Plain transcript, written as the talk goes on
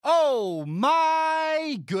Oh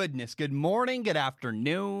my goodness. Good morning, good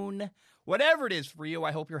afternoon. Whatever it is for you,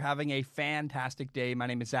 I hope you're having a fantastic day. My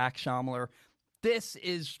name is Zach Schaumler. This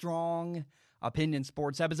is Strong Opinion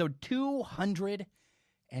Sports, episode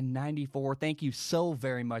 294. Thank you so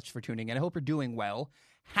very much for tuning in. I hope you're doing well.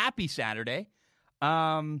 Happy Saturday.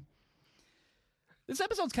 This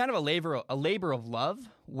episode's kind of a labor of love,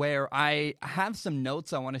 where I have some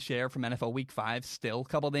notes I want to share from NFL Week 5 still. A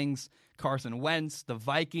couple things, Carson Wentz, the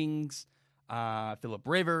Vikings, Phillip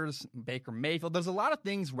Rivers, Baker Mayfield. There's a lot of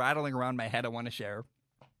things rattling around my head I want to share.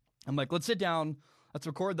 I'm like, let's sit down, let's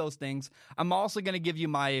record those things. I'm also going to give you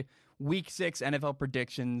my Week 6 NFL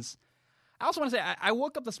predictions. I also want to say, I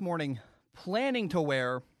woke up this morning planning to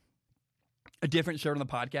wear a different shirt on the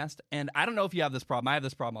podcast, and I don't know if you have this problem. I have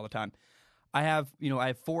this problem all the time. I have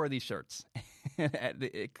 4 of these shirts.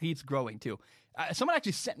 It keeps growing, too. Someone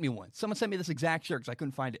actually sent me one. Someone sent me this exact shirt because I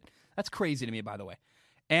couldn't find it. That's crazy to me, by the way.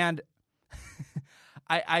 And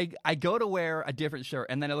I go to wear a different shirt,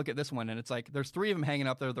 and then I look at this one, and it's like there's 3 of them hanging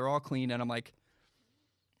up there. They're all clean, and I'm like,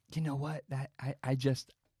 you know what?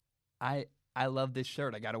 I love this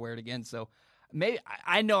shirt. I got to wear it again. So maybe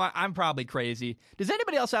I know I'm probably crazy. Does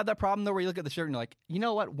anybody else have that problem, though, where you look at the shirt and you're like, you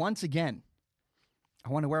know what? Once again, I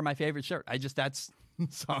want to wear my favorite shirt.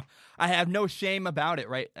 So I have no shame about it,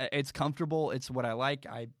 right? It's comfortable. It's what I like.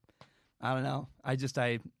 I don't know. I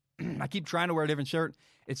keep trying to wear a different shirt.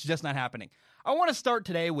 It's just not happening. I want to start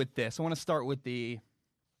today with this. I want to start with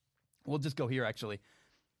we'll just go here, actually.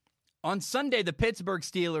 On Sunday, the Pittsburgh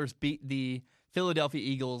Steelers beat the Philadelphia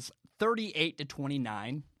Eagles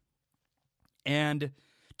 38-29. And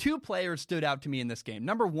 2 players stood out to me in this game.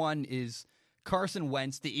 Number 1 is Carson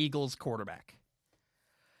Wentz, the Eagles quarterback.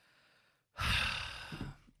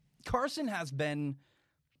 Carson has been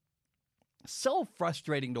so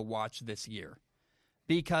frustrating to watch this year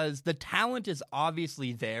because the talent is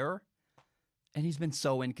obviously there, and he's been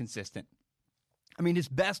so inconsistent. I mean, his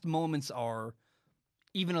best moments are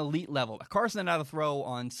even elite level. Carson had a throw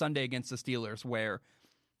on Sunday against the Steelers where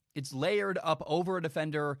it's layered up over a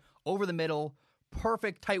defender, over the middle,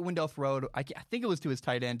 perfect tight window throw. I think it was to his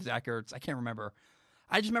tight end, Zach Ertz. I can't remember.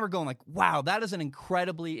 I just remember going like, wow, that is an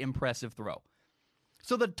incredibly impressive throw.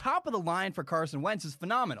 So the top of the line for Carson Wentz is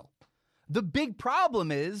phenomenal. The big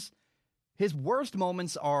problem is his worst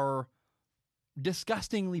moments are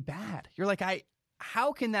disgustingly bad. You're like,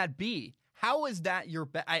 how can that be? How is that your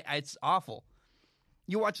best? It's awful.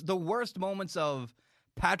 You watch the worst moments of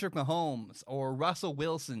Patrick Mahomes or Russell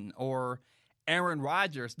Wilson or Aaron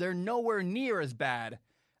Rodgers. They're nowhere near as bad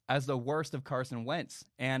as the worst of Carson Wentz.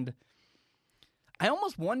 And I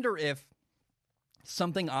almost wonder if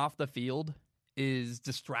something off the field is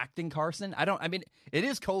distracting Carson. I mean, it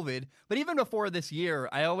is COVID, but even before this year,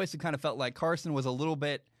 I always kind of felt like Carson was a little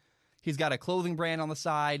bit, he's got a clothing brand on the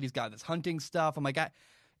side, he's got this hunting stuff. I'm like,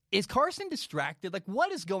 is Carson distracted? Like,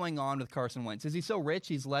 what is going on with Carson Wentz? Is he so rich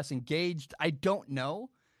he's less engaged? I don't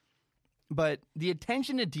know. But the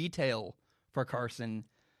attention to detail for Carson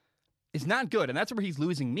is not good, and that's where he's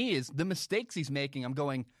losing me, is the mistakes he's making. I'm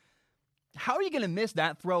going, how are you going to miss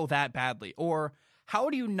that throw that badly? Or how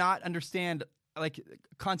do you not understand, like,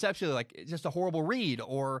 conceptually, like, it's just a horrible read,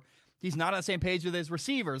 or he's not on the same page with his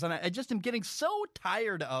receivers? And I just am getting so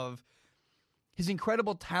tired of his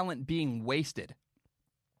incredible talent being wasted.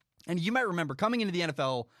 And you might remember, coming into the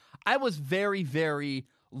NFL, I was very, very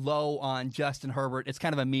low on Justin Herbert. It's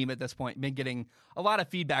kind of a meme at this point. Been getting a lot of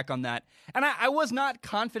feedback on that. And I was not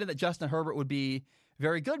confident that Justin Herbert would be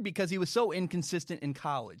very good because he was so inconsistent in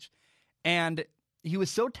college. And he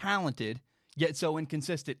was so talented, yet so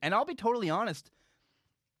inconsistent. And I'll be totally honest,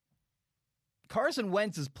 Carson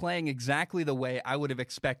Wentz is playing exactly the way I would have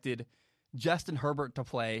expected Justin Herbert to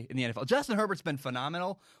play in the NFL. Justin Herbert's been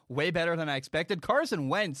phenomenal, way better than I expected. Carson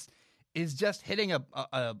Wentz is just hitting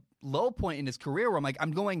a low point in his career where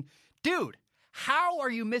I'm going, dude, how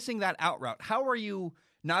are you missing that out route? How are you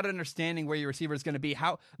not understanding where your receiver is going to be?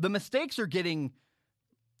 How the mistakes are getting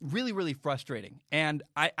really, really frustrating. And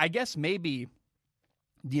I guess maybe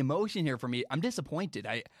the emotion here for me, I'm disappointed.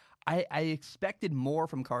 I expected more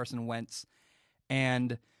from Carson Wentz.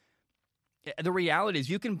 And the reality is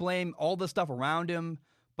you can blame all the stuff around him,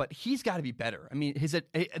 but he's got to be better. I mean,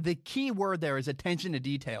 the key word there is attention to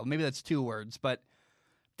detail. Maybe that's 2 words, but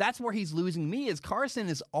that's where he's losing me, is Carson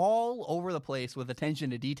is all over the place with attention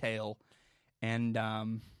to detail. And I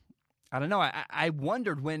don't know. I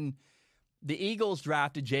wondered when the Eagles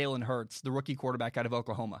drafted Jalen Hurts, the rookie quarterback out of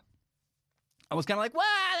Oklahoma. I was kind of like, well,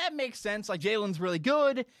 that makes sense. Like, Jalen's really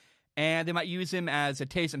good, and they might use him as a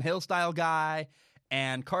Taysom Hill style guy,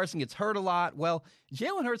 and Carson gets hurt a lot. Well,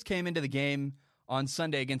 Jalen Hurts came into the game on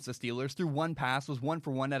Sunday against the Steelers. Threw one pass, was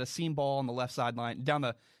 1-for-1 at a seam ball on the left sideline, down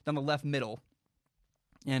the left middle.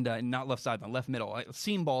 And not left sideline, left middle. A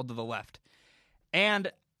seam ball to the left.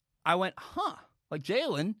 And I went, like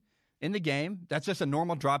Jalen in the game, that's just a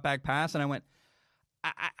normal drop back pass. And I went,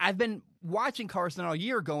 I've been watching Carson all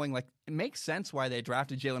year going, like, it makes sense why they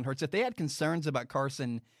drafted Jalen Hurts. If they had concerns about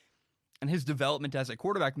Carson and his development as a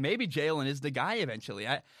quarterback, maybe Jalen is the guy eventually.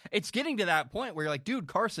 It's getting to that point where you're like, dude,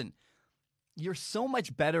 Carson, you're so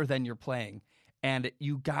much better than you're playing, and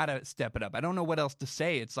you got to step it up. I don't know what else to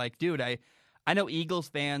say. It's like, dude, I know Eagles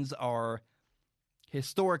fans are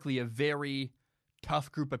historically a very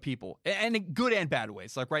tough group of people, and in good and bad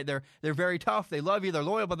ways. Like, right, they're very tough. They love you. They're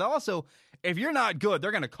loyal, but they also, if you're not good,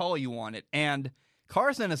 they're going to call you on it. And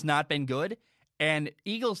Carson has not been good, and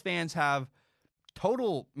Eagles fans have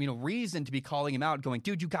total, reason to be calling him out, going,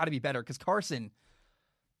 dude, you got to be better, because Carson,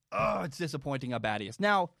 it's disappointing how bad he is.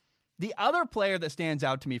 Now, the other player that stands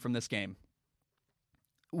out to me from this game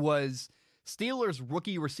was Steelers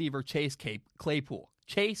rookie receiver Chase Claypool.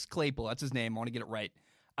 Chase Claypool, that's his name. I want to get it right.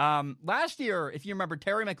 Last year, if you remember,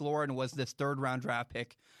 Terry McLaurin was this third-round draft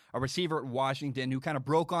pick, a receiver at Washington who kind of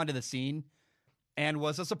broke onto the scene and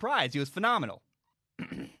was a surprise. He was phenomenal.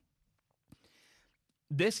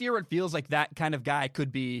 This year, it feels like that kind of guy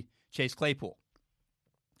could be Chase Claypool.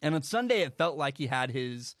 And on Sunday, it felt like he had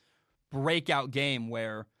his breakout game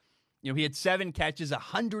where, he had 7 catches,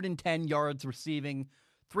 110 yards receiving,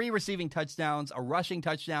 3 receiving touchdowns, a rushing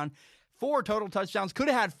touchdown, 4 total touchdowns. Could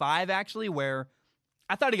have had 5, actually, where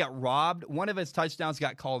I thought he got robbed. One of his touchdowns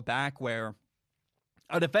got called back where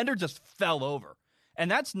a defender just fell over.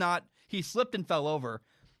 And that's not, he slipped and fell over.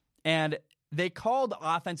 And they called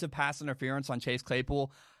offensive pass interference on Chase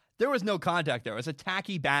Claypool. There was no contact there. It was a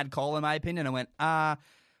tacky, bad call, in my opinion. I went,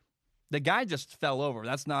 the guy just fell over.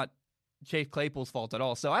 That's not Chase Claypool's fault at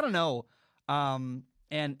all. So I don't know.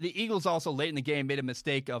 And the Eagles also late in the game made a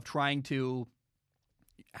mistake of trying to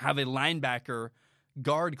have a linebacker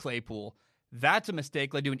guard Claypool. That's a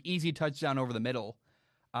mistake. Led to an easy touchdown over the middle.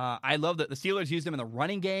 I love that the Steelers used him in the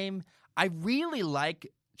running game. I really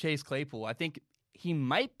like Chase Claypool. I think he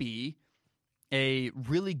might be a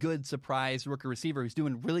really good surprise rookie receiver who's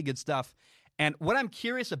doing really good stuff. And what I'm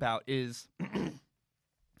curious about is,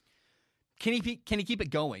 can he keep it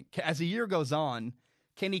going? As the year goes on,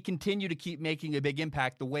 can he continue to keep making a big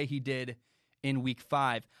impact the way he did in week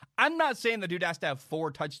 5? I'm not saying the dude has to have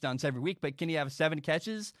 4 touchdowns every week, but can he have 7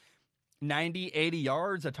 catches, 90, 80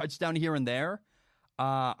 yards, a touchdown here and there?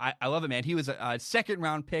 I love it, man. He was a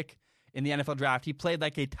second-round pick in the NFL draft. He played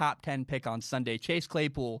like a top 10 pick on Sunday. Chase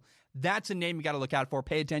Claypool, that's a name you got to look out for.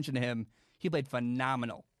 Pay attention to him. He played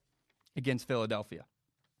phenomenal against Philadelphia.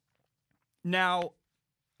 Now,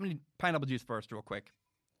 I'm going to pineapple juice first real quick.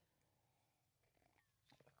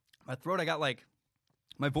 My throat,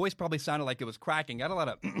 my voice probably sounded like it was cracking. Got a lot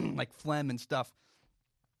of phlegm and stuff.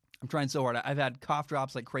 I'm trying so hard. I've had cough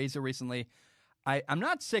drops like crazy recently. I'm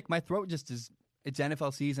not sick. My throat just is, it's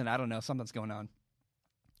NFL season. I don't know. Something's going on.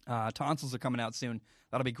 Tonsils are coming out soon.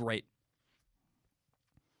 That'll be great.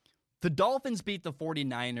 The Dolphins beat the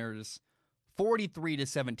 49ers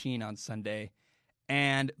 43-17 on Sunday.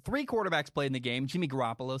 And 3 quarterbacks played in the game. Jimmy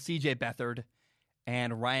Garoppolo, CJ Beathard,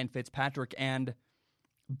 and Ryan Fitzpatrick. And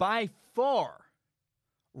by far,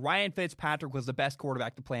 Ryan Fitzpatrick was the best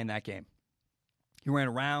quarterback to play in that game. He ran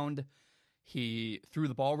around. He threw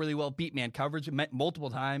the ball really well, beat man coverage multiple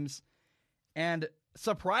times. And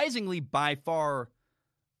surprisingly, by far,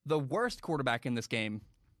 the worst quarterback in this game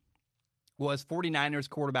was 49ers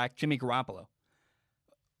quarterback Jimmy Garoppolo.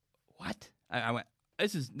 What? I went,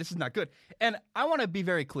 this is not good. And I want to be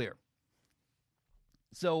very clear.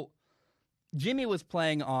 So, Jimmy was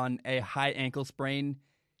playing on a high ankle sprain.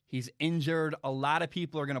 He's injured. A lot of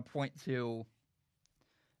people are going to point to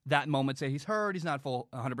that moment, say he's hurt, he's not full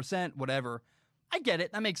 100%, whatever. I get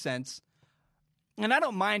it. That makes sense. And I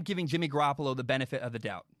don't mind giving Jimmy Garoppolo the benefit of the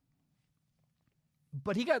doubt.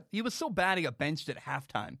 But he was so bad he got benched at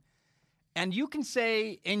halftime. And you can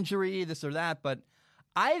say injury, this or that, but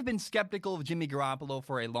I've been skeptical of Jimmy Garoppolo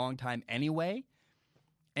for a long time anyway.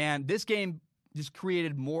 And this game just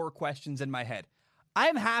created more questions in my head.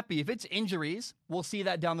 I'm happy if it's injuries, we'll see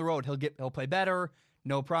that down the road. He'll play better,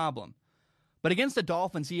 no problem. But against the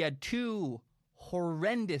Dolphins, he had 2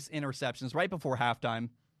 horrendous interceptions right before halftime,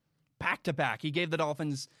 back to back. He gave the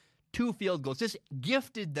Dolphins 2 field goals, just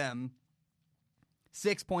gifted them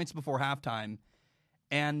 6 points before halftime.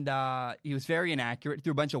 And he was very inaccurate,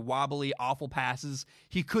 threw a bunch of wobbly, awful passes.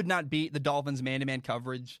 He could not beat the Dolphins' man-to-man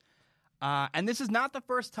coverage. And this is not the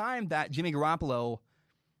first time that Jimmy Garoppolo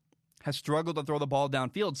has struggled to throw the ball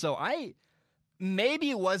downfield. So maybe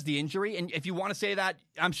it was the injury. And if you want to say that,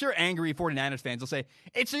 I'm sure angry 49ers fans will say,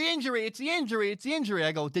 it's the injury, it's the injury, it's the injury.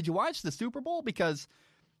 I go, did you watch the Super Bowl? Because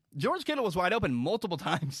George Kittle was wide open multiple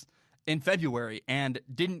times in February and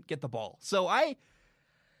didn't get the ball. So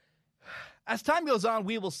as time goes on,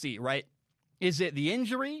 we will see, right? Is it the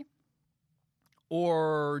injury,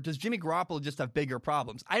 or does Jimmy Garoppolo just have bigger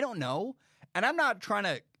problems? I don't know. And I'm not trying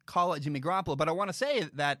to call it Jimmy Garoppolo, but I want to say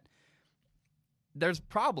that there's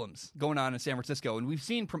problems going on in San Francisco, and we've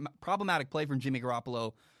seen problematic play from Jimmy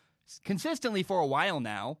Garoppolo consistently for a while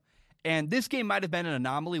now. And this game might have been an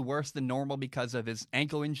anomaly, worse than normal because of his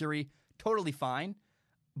ankle injury. Totally fine.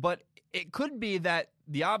 But it could be that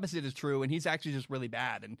the opposite is true, and he's actually just really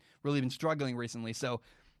bad and really been struggling recently. So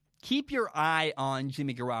keep your eye on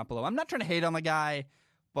Jimmy Garoppolo. I'm not trying to hate on the guy,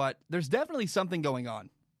 but there's definitely something going on.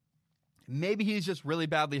 Maybe he's just really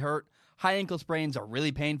badly hurt. High ankle sprains are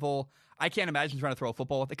really painful. I can't imagine trying to throw a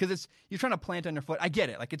football with it because you're trying to plant on your foot. I get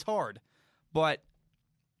it. Like, it's hard. But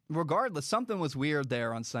regardless, something was weird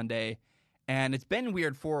there on Sunday, and it's been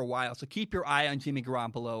weird for a while. So keep your eye on Jimmy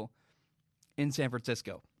Garoppolo in San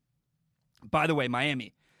Francisco. By the way,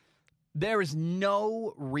 Miami, there is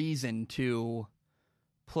no reason to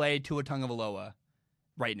play Tua Tagovailoa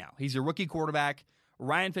right now. He's your rookie quarterback.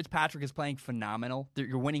 Ryan Fitzpatrick is playing phenomenal.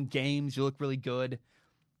 You're winning games. You look really good.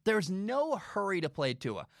 There's no hurry to play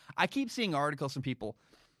Tua. I keep seeing articles from people,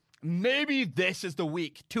 maybe this is the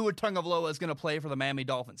week Tua Tagovailoa is going to play for the Miami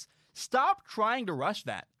Dolphins. Stop trying to rush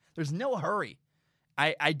that. There's no hurry.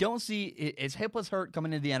 I don't see his hip was hurt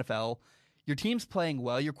coming into the NFL. Your team's playing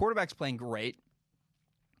well. Your quarterback's playing great.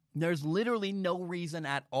 There's literally no reason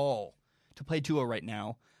at all to play Tua right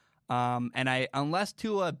now. Unless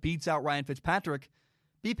Tua beats out Ryan Fitzpatrick,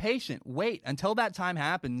 be patient. Wait until that time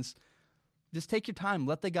happens. Just take your time.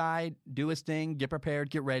 Let the guy do his thing. Get prepared.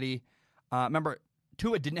 Get ready. Remember,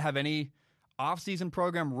 Tua didn't have any offseason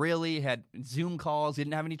program, really. He had Zoom calls. He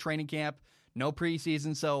didn't have any training camp. No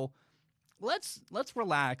preseason. So let's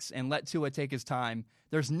relax and let Tua take his time.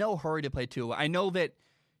 There's no hurry to play Tua. I know that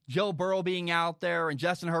Joe Burrow being out there and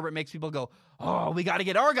Justin Herbert makes people go, oh, we got to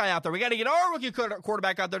get our guy out there. We got to get our rookie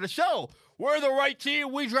quarterback out there to show we're the right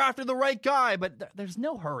team. We drafted the right guy. But there's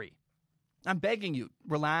no hurry. I'm begging you,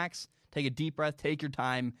 relax. Take a deep breath. Take your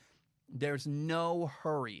time. There's no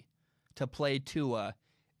hurry to play Tua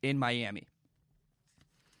in Miami.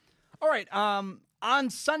 All right. On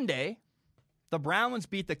Sunday, the Browns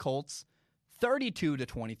beat the Colts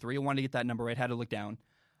 32-23. I wanted to get that number right. Had to look down.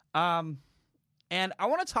 And I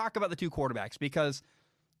want to talk about the two quarterbacks because,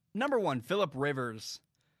 number one, Phillip Rivers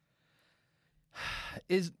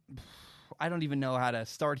is, I don't even know how to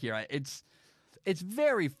start here. It's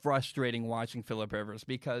very frustrating watching Phillip Rivers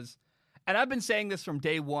because, and I've been saying this from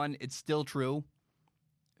day one, it's still true.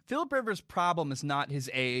 Phillip Rivers' problem is not his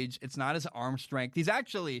age. It's not his arm strength.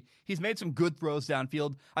 He's made some good throws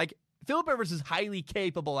downfield. Like, Phillip Rivers is highly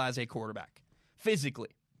capable as a quarterback, physically.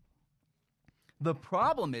 The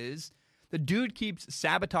problem is the dude keeps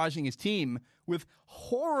sabotaging his team with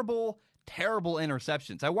horrible, terrible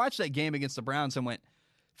interceptions. I watched that game against the Browns and went,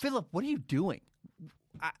 Phillip, what are you doing?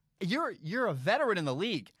 You're a veteran in the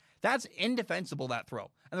league. That's indefensible, that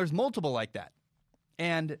throw. And there's multiple like that.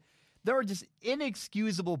 And there are just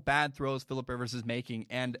inexcusable bad throws Phillip Rivers is making,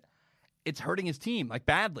 and it's hurting his team, like,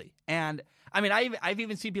 badly. And, I mean, I've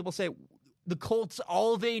even seen people say, the Colts,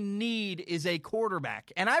 all they need is a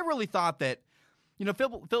quarterback. And I really thought that, you know,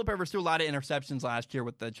 Phillip Rivers threw a lot of interceptions last year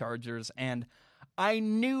with the Chargers, and I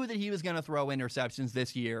knew that he was going to throw interceptions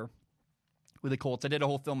this year with the Colts. I did a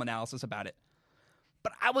whole film analysis about it.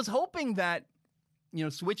 But I was hoping that, you know,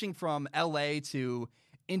 switching from L.A. to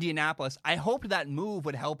Indianapolis, I hoped that move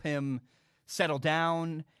would help him settle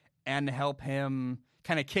down and help him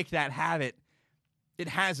kind of kick that habit. It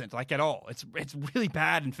hasn't, like, at all. It's really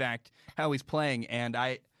bad, in fact, how he's playing. And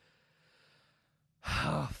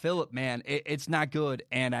Phillip, man, it's not good.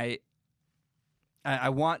 And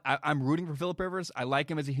I'm rooting for Phillip Rivers. I like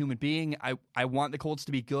him as a human being. I want the Colts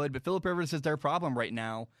to be good, but Phillip Rivers is their problem right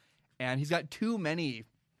now. And he's got too many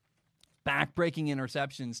back-breaking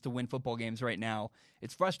interceptions to win football games right now.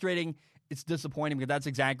 It's frustrating. It's disappointing because that's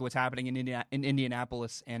exactly what's happening in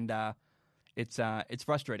Indianapolis, and it's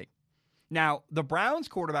frustrating. Now, the Browns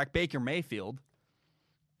quarterback, Baker Mayfield,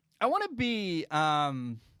 I want to be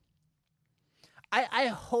I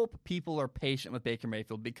hope people are patient with Baker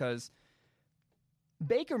Mayfield because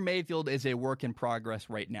Baker Mayfield is a work in progress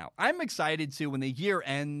right now. I'm excited to, when the year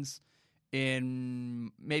ends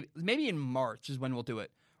in maybe in March is when we'll do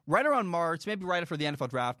it. Right around March, maybe right after the NFL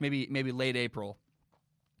draft, maybe late April,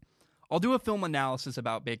 I'll do a film analysis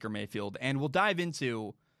about Baker Mayfield, and we'll dive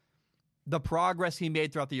into the progress he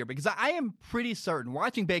made throughout the year, because I am pretty certain,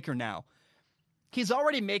 watching Baker now, he's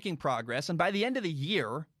already making progress, and by the end of the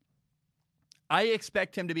year, I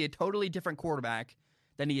expect him to be a totally different quarterback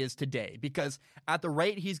than he is today, because at the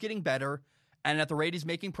rate he's getting better and at the rate he's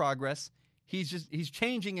making progress, he's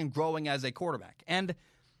changing and growing as a quarterback. And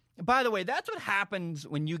by the way, that's what happens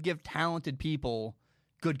when you give talented people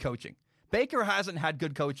good coaching. Baker hasn't had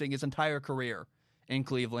good coaching his entire career in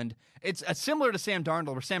Cleveland. It's similar to Sam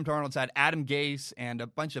Darnold, where Sam Darnold's had Adam Gase and a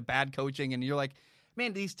bunch of bad coaching, and you're like,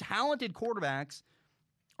 man, these talented quarterbacks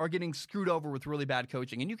are getting screwed over with really bad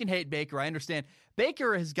coaching. And you can hate Baker. I understand.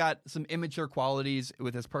 Baker has got some immature qualities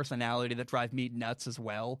with his personality that drive me nuts as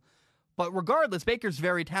well. But regardless, Baker's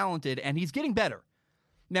very talented, and he's getting better.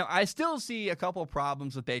 Now, I still see a couple of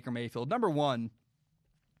problems with Baker Mayfield. Number one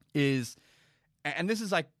is, and this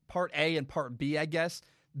is like part A and part B, I guess,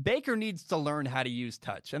 Baker needs to learn how to use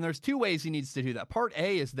touch. And there's two ways he needs to do that. Part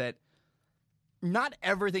A is that not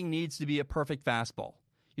everything needs to be a perfect fastball.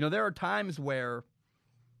 You know, there are times where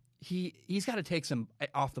he's got to take some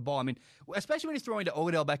off the ball. I mean, especially when he's throwing to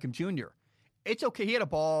Odell Beckham Jr. It's okay. He had a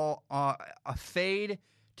ball, a fade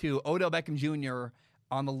to Odell Beckham Jr.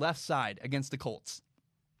 on the left side against the Colts.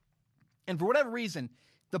 And for whatever reason,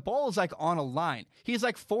 the ball is like on a line. He's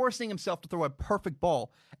like forcing himself to throw a perfect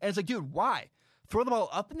ball. And it's like, dude, why? Throw the ball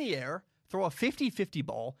up in the air, throw a 50-50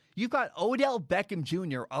 ball. You've got Odell Beckham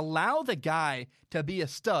Jr. Allow the guy to be a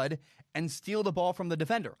stud and steal the ball from the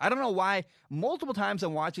defender. I don't know why. Multiple times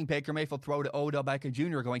I'm watching Baker Mayfield throw to Odell Beckham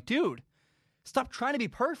Jr. going, dude, stop trying to be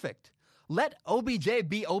perfect. Let OBJ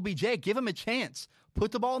be OBJ. Give him a chance.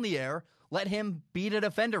 Put the ball in the air. Let him beat a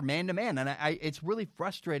defender man-to-man. And it's really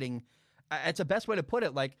frustrating. It's the best way to put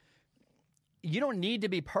it. Like, you don't need to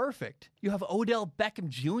be perfect. You have Odell Beckham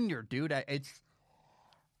Jr., dude.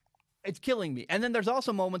 It's killing me. And then there's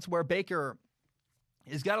also moments where Baker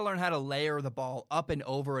has got to learn how to layer the ball up and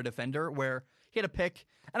over a defender, where he had a pick.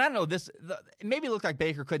 And I don't know, it maybe looked like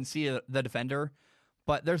Baker couldn't see the defender,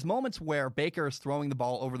 but there's moments where Baker is throwing the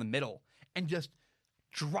ball over the middle and just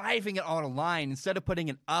driving it on a line instead of putting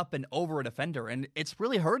it up and over a defender. And it's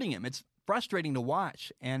really hurting him. It's frustrating to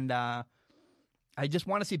watch. And I just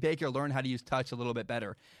want to see Baker learn how to use touch a little bit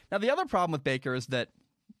better. Now, the other problem with Baker is that,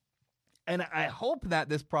 and I hope that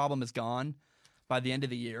this problem is gone by the end of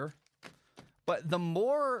the year, but the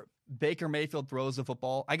more Baker Mayfield throws the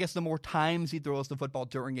football, I guess the more times he throws the football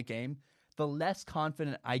during a game, the less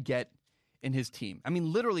confident I get in his team. I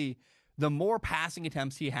mean, literally, the more passing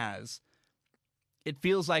attempts he has, it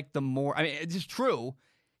feels like the more, I mean, it's just true,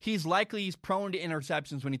 he's prone to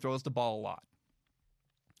interceptions when he throws the ball a lot.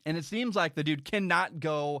 And it seems like the dude cannot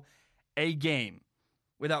go a game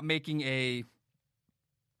without making a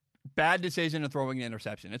bad decision and throwing an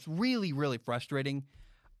interception. It's really, really frustrating.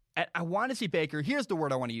 I want to see Baker, here's the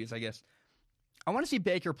word I want to use, I guess. I want to see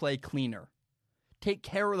Baker play cleaner. Take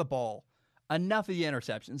care of the ball. Enough of the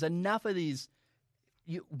interceptions. Enough of these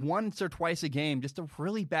once or twice a game, just a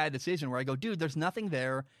really bad decision where I go, dude, there's nothing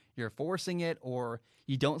there. You're forcing it, or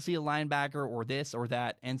you don't see a linebacker, or this or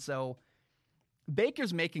that. And so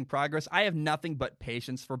Baker's making progress. I have nothing but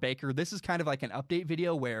patience for Baker. This is kind of like an update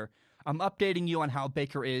video where I'm updating you on how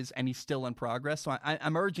Baker is, and he's still in progress. So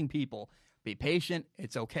I'm urging people, be patient.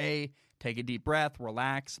 It's okay. Take a deep breath.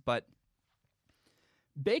 Relax. But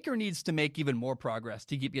Baker needs to make even more progress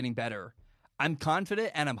to keep getting better. I'm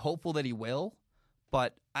confident, and I'm hopeful that he will.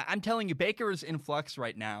 But I'm telling you, Baker's in flux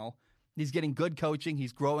right now. He's getting good coaching.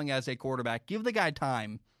 He's growing as a quarterback. Give the guy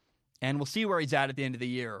time, and we'll see where he's at the end of the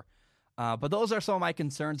year. But those are some of my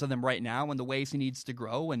concerns with him right now and the ways he needs to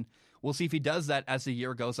grow, and we'll see if he does that as the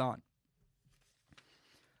year goes on.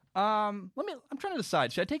 I'm trying to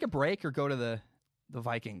decide. Should I take a break or go to the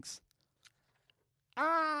Vikings?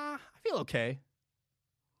 I feel okay.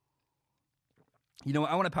 You know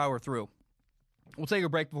what? I want to power through. We'll take a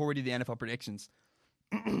break before we do the NFL predictions.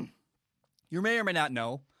 You may or may not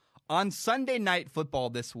know, on Sunday Night Football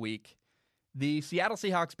this week, the Seattle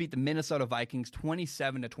Seahawks beat the Minnesota Vikings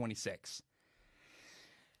 27-26.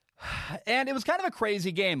 And it was kind of a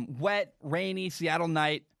crazy game. Wet, rainy, Seattle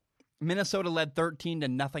night. Minnesota led 13-0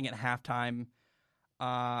 at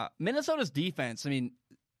halftime. Minnesota's defense, I mean,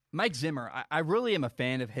 Mike Zimmer, I really am a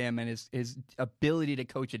fan of him and his ability to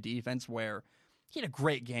coach a defense where he had a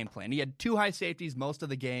great game plan. He had two high safeties most of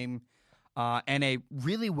the game and a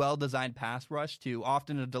really well-designed pass rush to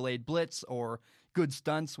often a delayed blitz or good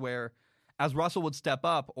stunts where as Russell would step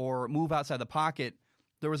up or move outside the pocket,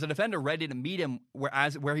 there was a defender ready to meet him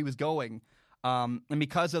where he was going. And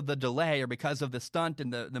because of the delay or because of the stunt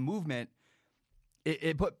and the movement,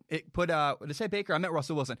 it put did I say Baker? I meant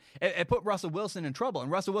Russell Wilson. It put Russell Wilson in trouble, and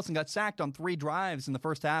Russell Wilson got sacked on 3 drives in the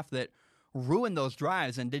first half that ruined those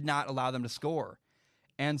drives and did not allow them to score.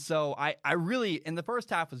 And so I really, in the first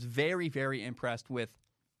half, was very, very impressed with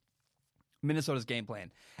Minnesota's game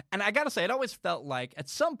plan. And I got to say, it always felt like at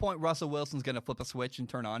some point Russell Wilson's going to flip a switch and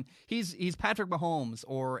turn on. He's Patrick Mahomes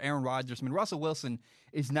or Aaron Rodgers. I mean, Russell Wilson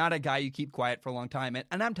is not a guy you keep quiet for a long time.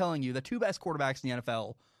 And I'm telling you, the two best quarterbacks in the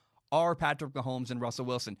NFL are Patrick Mahomes and Russell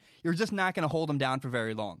Wilson. You're just not going to hold them down for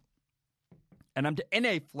very long. And in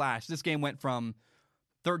a flash, this game went from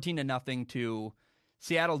 13-0 to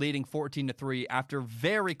Seattle leading 14-3 after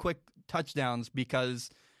very quick touchdowns because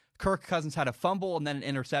Kirk Cousins had a fumble and then an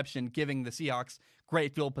interception, giving the Seahawks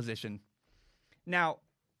great field position. Now,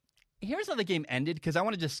 here's how the game ended, because I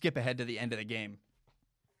want to just skip ahead to the end of the game.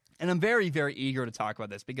 And I'm very, very eager to talk about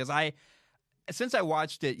this, because since I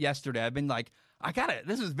watched it yesterday, I've been like,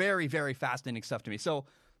 this is very, very fascinating stuff to me. So,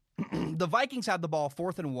 the Vikings had the ball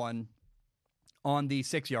 4th and 1 on the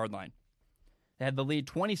 6-yard line. They had the lead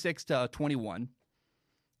 26-21,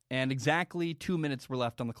 and exactly 2 minutes were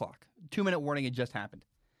left on the clock. 2-minute warning had just happened.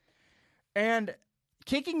 And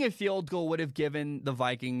kicking a field goal would have given the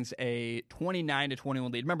Vikings a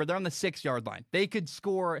 29-21 lead. Remember, they're on the 6-yard line. They could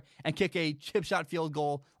score and kick a chip shot field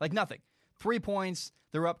goal like nothing. 3 points,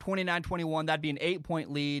 they're up 29-21. That'd be an 8-point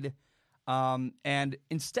lead. And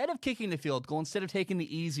instead of kicking the field goal, instead of taking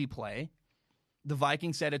the easy play, the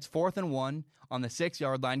Vikings said it's 4th and 1 on the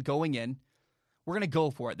 6-yard line going in. We're going to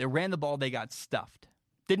go for it. They ran the ball. They got stuffed.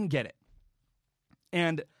 Didn't get it.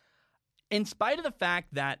 And in spite of the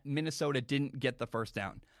fact that Minnesota didn't get the first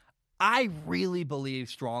down, I really believe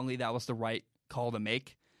strongly that was the right call to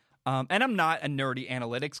make. And I'm not a nerdy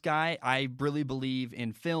analytics guy. I really believe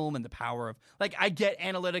in film and the power of, I get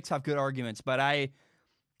analytics have good arguments, but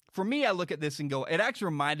for me, I look at this and go, it actually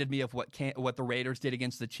reminded me of what the Raiders did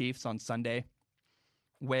against the Chiefs on Sunday,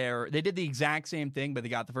 where they did the exact same thing, but they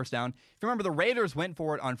got the first down. If you remember, the Raiders went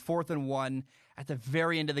for it on 4th and 1 at the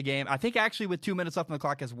very end of the game. I think actually with 2 minutes left on the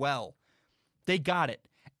clock as well. They got it,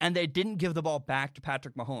 and they didn't give the ball back to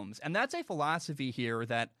Patrick Mahomes. And that's a philosophy here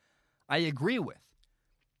that I agree with.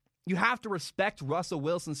 You have to respect Russell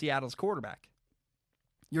Wilson, Seattle's quarterback.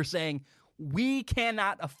 You're saying, we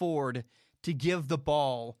cannot afford to give the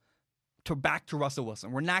ball back to Russell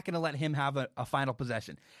Wilson. We're not going to let him have a final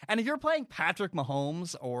possession. And if you're playing Patrick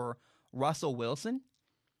Mahomes or Russell Wilson,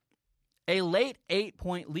 a late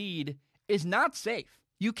 8-point lead is not safe.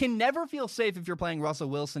 You can never feel safe if you're playing Russell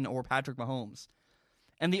Wilson or Patrick Mahomes.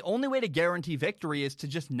 And the only way to guarantee victory is to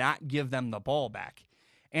just not give them the ball back.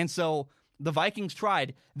 And so the Vikings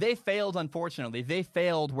tried. They failed, unfortunately. They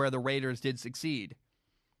failed where the Raiders did succeed.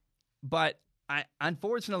 But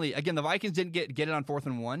unfortunately, again, the Vikings didn't get it on 4th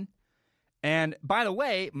and 1. And by the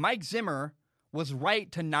way, Mike Zimmer was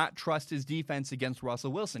right to not trust his defense against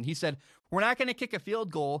Russell Wilson. He said, we're not going to kick a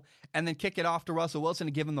field goal and then kick it off to Russell Wilson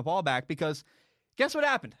and give him the ball back, because guess what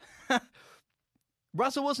happened?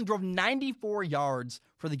 Russell Wilson drove 94 yards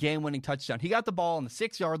for the game-winning touchdown. He got the ball on the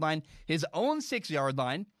 6-yard line, his own 6-yard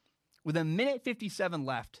line, with 1:57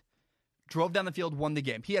 left. Drove down the field, won the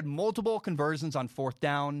game. He had multiple conversions on 4th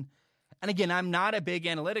down. And again, I'm not a big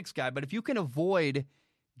analytics guy, but if you can avoid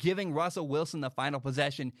giving Russell Wilson the final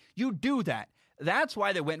possession, you do that. That's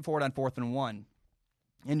why they went for it on 4th and 1.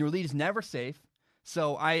 And your lead is never safe.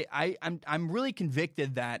 So I'm really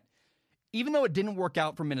convicted that even though it didn't work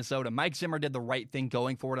out for Minnesota, Mike Zimmer did the right thing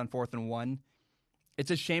going for it on 4th and 1. It's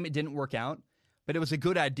a shame it didn't work out, but it was a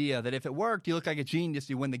good idea that if it worked, you look like a genius,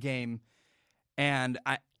 you win the game. And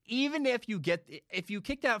even if you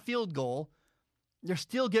kick that field goal, you're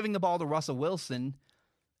still giving the ball to Russell Wilson.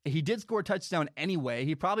 He did score a touchdown anyway.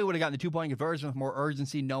 He probably would have gotten the 2-point conversion with more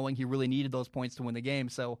urgency, knowing he really needed those points to win the game.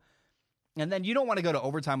 So, and then you don't want to go to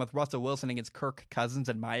overtime with Russell Wilson against Kirk Cousins,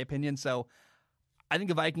 in my opinion. So I think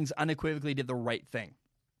the Vikings unequivocally did the right thing.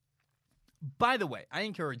 By the way, I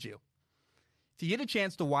encourage you, if you get a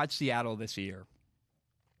chance to watch Seattle this year,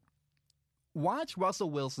 watch Russell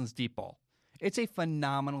Wilson's deep ball. It's a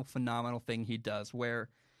phenomenal, phenomenal thing he does, where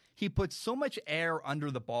he puts so much air under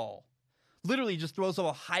the ball. Literally just throws the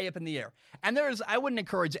ball high up in the air. And I wouldn't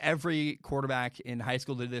encourage every quarterback in high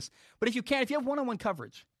school to do this, but if you have one-on-one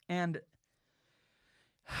coverage, and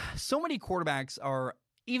so many quarterbacks are,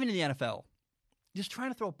 even in the NFL, just trying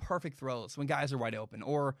to throw perfect throws when guys are wide open,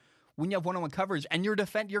 or when you have one-on-one coverage and your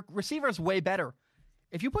receiver is way better.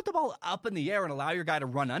 If you put the ball up in the air and allow your guy to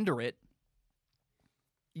run under it,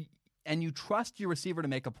 and you trust your receiver to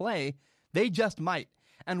make a play, they just might.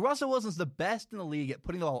 And Russell Wilson's the best in the league at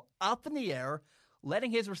putting the ball up in the air,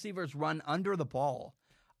 letting his receivers run under the ball.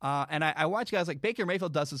 And I watch guys like Baker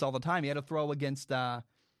Mayfield does this all the time. He had a throw against,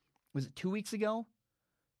 was it 2 weeks ago?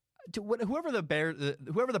 Whoever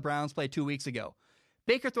the Browns played 2 weeks ago.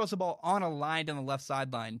 Baker throws the ball on a line down the left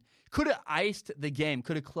sideline. Could have iced the game,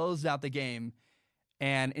 could have closed out the game,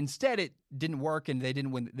 and instead it didn't work, and they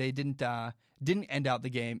didn't win. They didn't end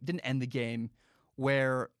the game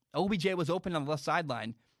where OBJ was open on the left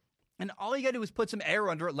sideline, and all you got to do is put some air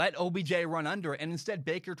under it, let OBJ run under it, and instead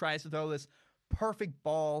Baker tries to throw this perfect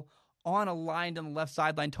ball on a line down the left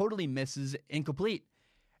sideline, totally misses, incomplete.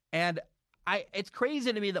 And it's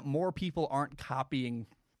crazy to me that more people aren't copying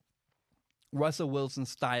Russell Wilson's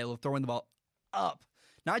style of throwing the ball up,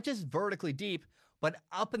 not just vertically deep, but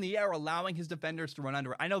up in the air, allowing his defenders to run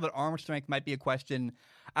under it. I know that arm strength might be a question.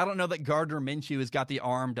 I don't know that Gardner Minshew has got the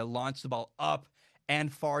arm to launch the ball up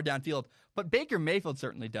and far downfield, but Baker Mayfield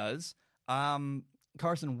certainly does.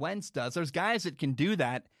 Carson Wentz does. There's guys that can do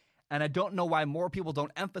that, and I don't know why more people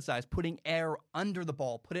don't emphasize putting air under the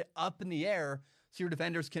ball, put it up in the air so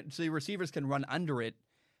your receivers can run under it.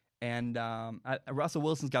 And Russell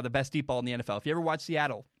Wilson's got the best deep ball in the NFL. If you ever watch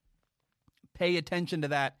Seattle, pay attention to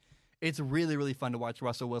that. It's really, really fun to watch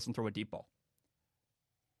Russell Wilson throw a deep ball.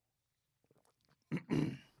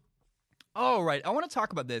 All right, I want to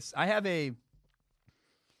talk about this. I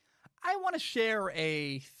want to share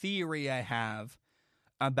a theory I have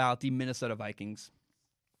about the Minnesota Vikings.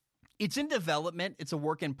 It's in development. It's a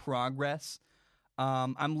work in progress.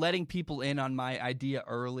 I'm letting people in on my idea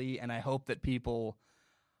early, and I hope that people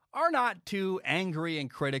are not too angry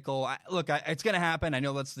and critical. It's going to happen. I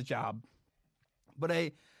know that's the job. But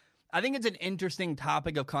I think it's an interesting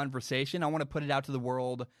topic of conversation. I want to put it out to the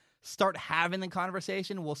world, start having the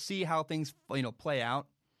conversation. We'll see how things play out.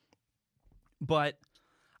 But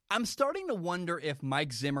I'm starting to wonder if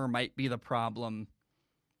Mike Zimmer might be the problem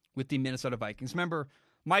with the Minnesota Vikings. Remember,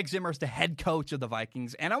 Mike Zimmer is the head coach of the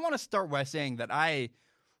Vikings, and I want to start by saying that I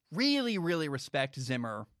really, really respect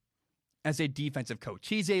Zimmer as a defensive coach.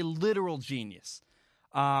 He's a literal genius.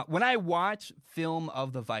 When I watch film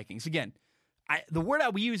of the Vikings, again, the word I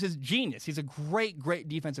would use is genius. He's a great, great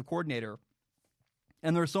defensive coordinator,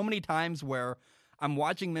 and there are so many times where I'm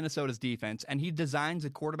watching Minnesota's defense, and he designs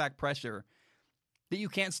a quarterback pressure that you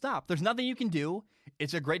can't stop. There's nothing you can do.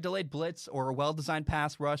 It's a great delayed blitz or a well-designed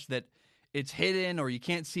pass rush that it's hidden or you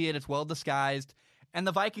can't see it. It's well disguised. And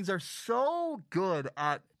the Vikings are so good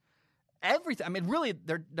at everything. I mean, really,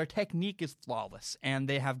 their technique is flawless. And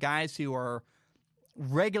they have guys who are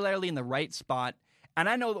regularly in the right spot. And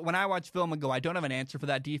I know that when I watch film and go, I don't have an answer for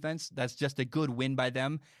that defense, that's just a good win by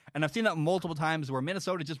them. And I've seen that multiple times where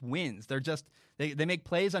Minnesota just wins. They make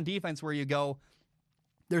plays on defense where you go,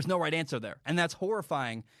 there's no right answer there. And that's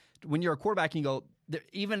horrifying. When you're a quarterback and you go,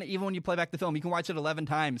 even when you play back the film, you can watch it 11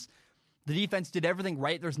 times. The defense did everything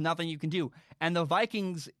right. There's nothing you can do. And the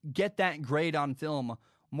Vikings get that grade on film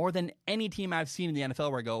more than any team I've seen in the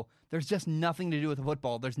NFL where I go, there's just nothing to do with the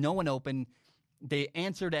football. There's no one open. They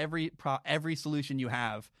answered every solution you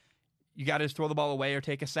have. You got to just throw the ball away or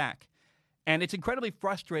take a sack. And it's incredibly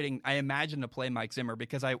frustrating, I imagine, to play Mike Zimmer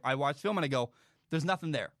because I watch film and I go, there's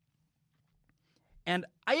nothing there. And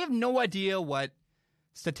I have no idea what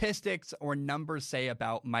statistics or numbers say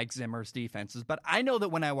about Mike Zimmer's defenses, but I know that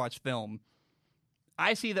when I watch film,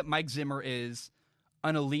 I see that Mike Zimmer is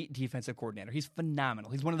an elite defensive coordinator. He's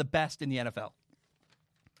phenomenal. He's one of the best in the NFL.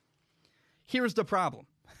 Here's the problem.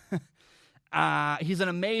 He's an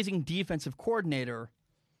amazing defensive coordinator,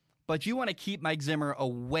 but you want to keep Mike Zimmer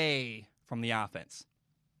away from the offense.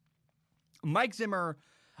 Mike Zimmer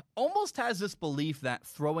almost has this belief that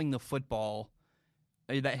throwing the football,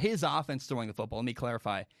 that his offense throwing the football, let me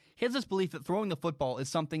clarify, he has this belief that throwing the football is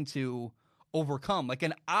something to overcome, like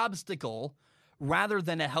an obstacle rather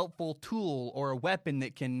than a helpful tool or a weapon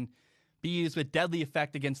that can be used with deadly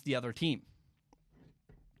effect against the other team.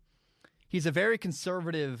 He's a very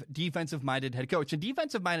conservative, defensive-minded head coach. And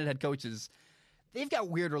defensive-minded head coaches, they've got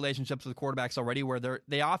weird relationships with quarterbacks already where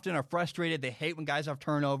they often are frustrated. They hate when guys have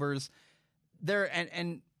turnovers.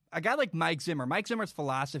 And a guy like Mike Zimmer's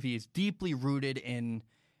philosophy is deeply rooted in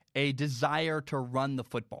a desire to run the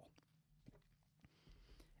football.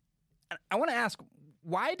 I want to ask,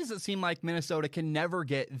 why does it seem like Minnesota can never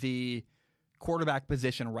get the quarterback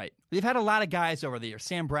position right? They've had a lot of guys over the years,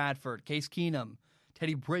 Sam Bradford, Case Keenum,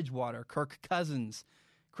 Teddy Bridgewater, Kirk Cousins,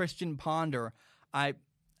 Christian Ponder.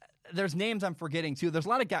 There's names I'm forgetting too. There's a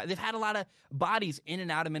lot of guys. They've had a lot of bodies in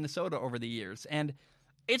and out of Minnesota over the years. And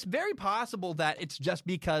it's very possible that it's just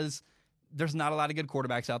because there's not a lot of good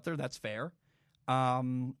quarterbacks out there. That's fair.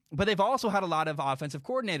 But they've also had a lot of offensive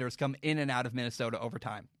coordinators come in and out of Minnesota over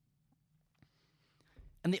time.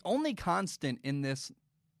 And the only constant in this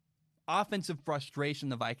offensive frustration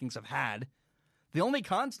the Vikings have had, the only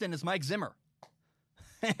constant is Mike Zimmer.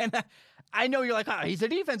 And I know you're like, he's a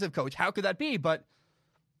defensive coach. How could that be? But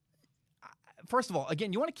first of all,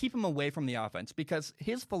 again, you want to keep him away from the offense because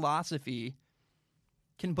his philosophy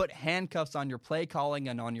can put handcuffs on your play calling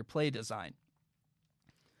and on your play design.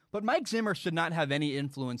 But Mike Zimmer should not have any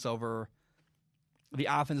influence over the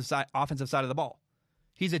offensive side of the ball.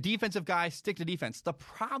 He's a defensive guy, stick to defense. The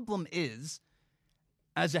problem is,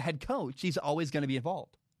 as a head coach, he's always going to be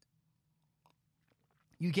involved.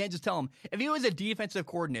 You can't just tell him. If he was a defensive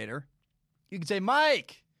coordinator, you could say,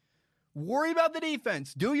 Mike, worry about the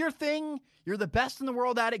defense. Do your thing. You're the best in the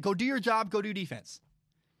world at it. Go do your job. Go do defense.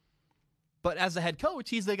 But as a head coach,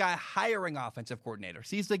 he's the guy hiring offensive coordinators.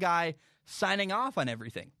 He's the guy signing off on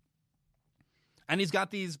everything. And he's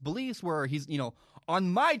got these beliefs where he's,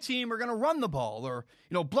 on my team, we're going to run the ball or,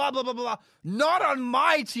 blah, blah, blah, blah. Not on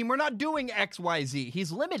my team. We're not doing X, Y, Z.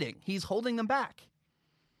 He's limiting. He's holding them back.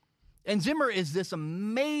 And Zimmer is this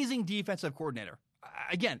amazing defensive coordinator.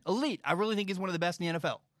 Again, elite. I really think he's one of the best in the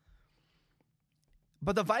NFL.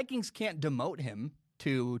 But the Vikings can't demote him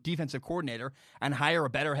to defensive coordinator and hire a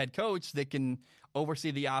better head coach that can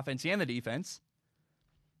oversee the offense and the defense.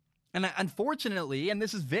 And unfortunately, and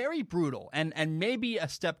this is very brutal and maybe a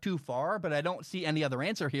step too far, but I don't see any other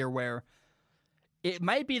answer here where it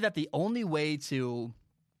might be that the only way to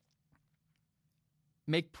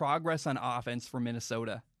make progress on offense for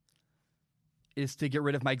Minnesota is to get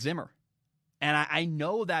rid of Mike Zimmer. And I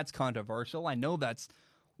know that's controversial. I know that's,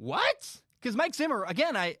 what? Because Mike Zimmer,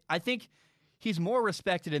 again, I think he's more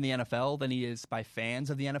respected in the NFL than he is by fans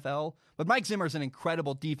of the NFL. But Mike Zimmer is an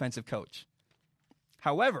incredible defensive coach.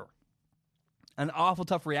 However, an awful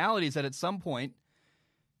tough reality is that at some point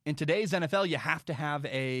in today's NFL, you have to have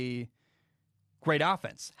a great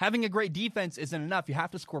offense. Having a great defense isn't enough. You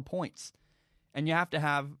have to score points. And you have to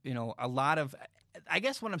have, a lot of, I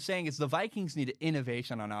guess what I'm saying is the Vikings need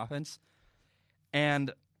innovation on offense.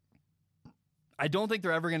 And I don't think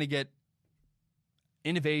they're ever going to get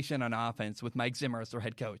innovation on offense with Mike Zimmer as their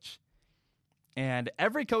head coach. And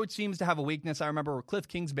every coach seems to have a weakness. I remember Cliff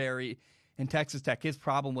Kingsbury in Texas Tech, his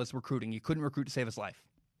problem was recruiting. He couldn't recruit to save his life.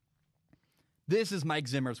 This is Mike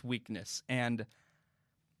Zimmer's weakness, and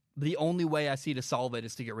the only way I see to solve it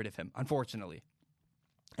is to get rid of him, unfortunately.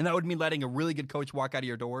 And that would mean letting a really good coach walk out of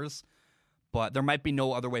your doors, but there might be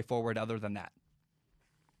no other way forward other than that.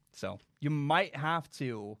 So you might have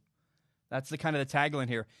to, that's the kind of the tagline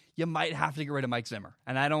here, you might have to get rid of Mike Zimmer.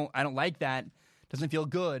 And I don't like that. It doesn't feel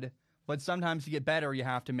good, but sometimes to get better, you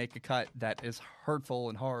have to make a cut that is hurtful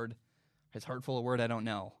and hard. Is hurtful a word? I don't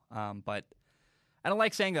know. But I don't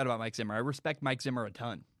like saying that about Mike Zimmer. I respect Mike Zimmer a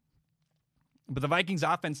ton. But the Vikings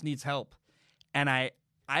offense needs help. And I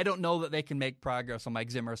don't know that they can make progress on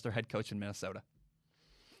Mike Zimmer as their head coach in Minnesota.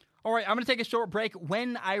 All right, I'm going to take a short break.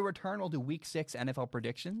 When I return, we'll do Week 6 NFL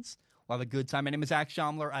predictions. We'll have a good time. My name is Zach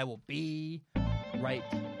Schaumler. I will be right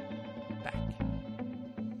back.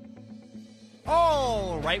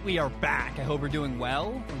 All right, we are back. I hope we're doing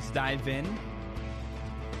well. Let's dive in.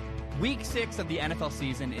 Week 6 of the NFL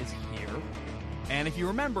season is here. And if you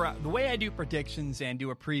remember, the way I do predictions and do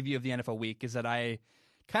a preview of the NFL week is that I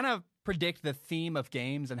kind of predict the theme of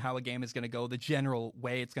games and how a game is going to go, the general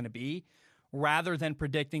way it's going to be, rather than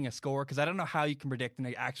predicting a score, because I don't know how you can predict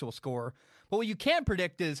an actual score. But what you can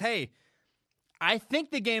predict is, hey, I think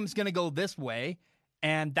the game's going to go this way,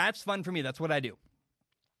 and that's fun for me. That's what I do.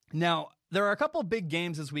 Now, there are a couple big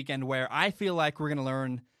games this weekend where I feel like we're going to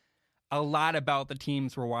learn a lot about the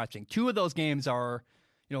teams we're watching. Two of those games are,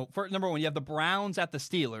 for number one, you have the Browns at the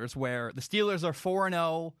Steelers, where the Steelers are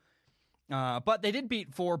 4-0, but they did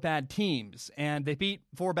beat 4 bad teams, and they beat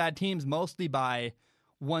 4 bad teams mostly by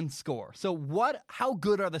 1 score. So how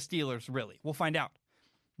good are the Steelers really? We'll find out.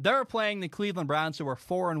 They're playing the Cleveland Browns, who are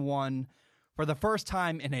 4-1 for the first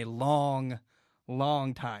time in a long,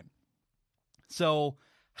 long time. So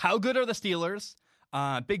how good are the Steelers?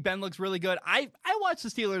 Big Ben looks really good. I watch the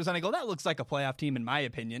Steelers and I go, that looks like a playoff team in my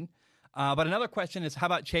opinion. But another question is, how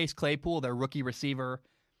about Chase Claypool, their rookie receiver?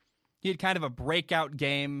 He had kind of a breakout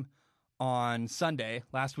game on Sunday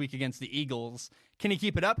last week against the Eagles. Can he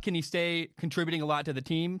keep it up? Can he stay contributing a lot to the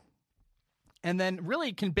team? And then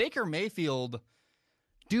really, can Baker Mayfield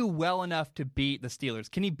do well enough to beat the Steelers?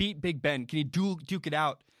 Can he beat Big Ben? Can he duke it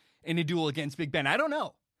out in a duel against Big Ben? I don't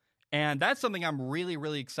know. And that's something I'm really,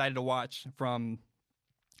 really excited to watch from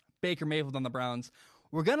Baker Mayfield on the Browns.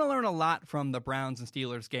 We're going to learn a lot from the Browns and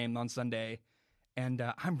Steelers game on Sunday, and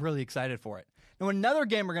I'm really excited for it. Now, another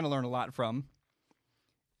game we're going to learn a lot from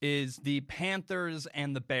is the Panthers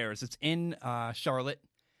and the Bears. It's in Charlotte,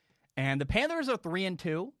 and the Panthers are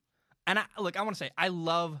 3-2. And I want to say, I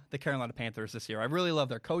love the Carolina Panthers this year. I really love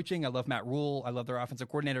their coaching. I love Matt Rule. I love their offensive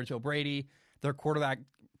coordinator, Joe Brady. Their quarterback,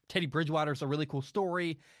 Teddy Bridgewater's a really cool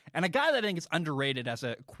story, and a guy that I think is underrated as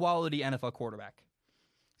a quality NFL quarterback.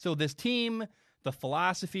 So this team, the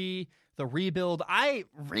philosophy, the rebuild, I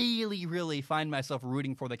really, really find myself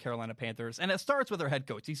rooting for the Carolina Panthers, and it starts with their head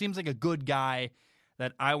coach. He seems like a good guy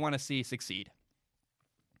that I want to see succeed.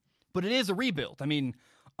 But it is a rebuild. I mean,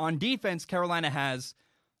 on defense, Carolina has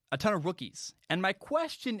a ton of rookies. And my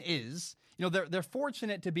question is, they're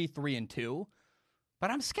fortunate to be 3-2, but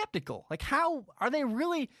I'm skeptical. Like, how are they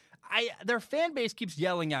really? Their fan base keeps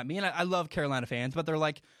yelling at me, and I love Carolina fans, but they're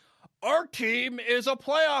like, our team is a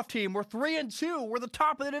playoff team. We're 3-2. We're the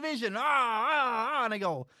top of the division. And I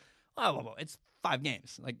go, oh, it's 5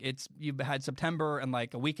 games. Like, you've had September and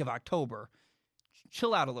like a week of October.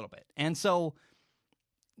 Chill out a little bit. And so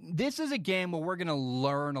this is a game where we're going to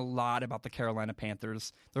learn a lot about the Carolina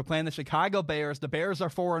Panthers. They're playing the Chicago Bears. The Bears are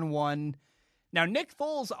 4-1. Now, Nick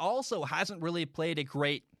Foles also hasn't really played a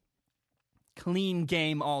great, clean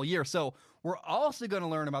game all year. So we're also going to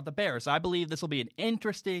learn about the Bears. I believe this will be an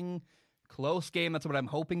interesting, close game. That's what I'm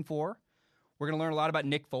hoping for. We're going to learn a lot about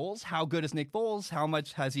Nick Foles. How good is Nick Foles? How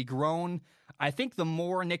much has he grown? I think the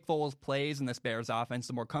more Nick Foles plays in this Bears offense,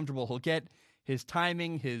 the more comfortable he'll get. His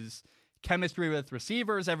timing, his chemistry with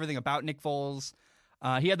receivers, everything about Nick Foles.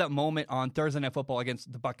 He had that moment on Thursday Night Football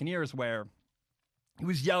against the Buccaneers where he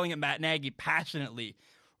was yelling at Matt Nagy passionately,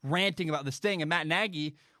 ranting about this thing, and Matt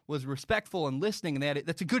Nagy was respectful and listening, and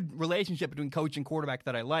that's a good relationship between coach and quarterback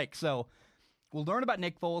that I like. So we'll learn about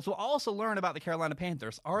Nick Foles. We'll also learn about the Carolina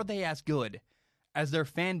Panthers. Are they as good as their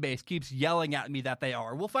fan base keeps yelling at me that they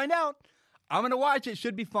are? We'll find out. I'm going to watch it.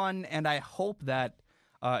 Should be fun, and I hope that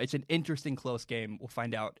it's an interesting, close game. We'll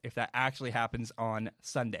find out if that actually happens on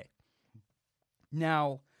Sunday.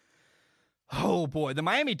 Now, oh boy, the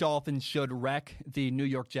Miami Dolphins should wreck the New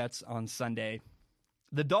York Jets on Sunday.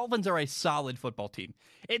 The Dolphins are a solid football team.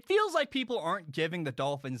 It feels like people aren't giving the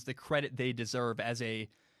Dolphins the credit they deserve as a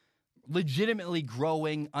legitimately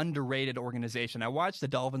growing, underrated organization. I watched the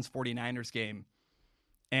Dolphins 49ers game,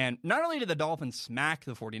 and not only did the Dolphins smack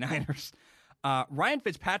the 49ers, Ryan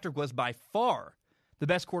Fitzpatrick was by far the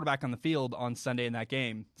best quarterback on the field on Sunday in that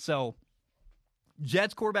game. So,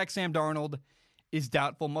 Jets quarterback Sam Darnold is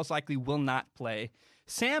doubtful, most likely will not play.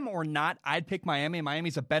 Sam or not, I'd pick Miami.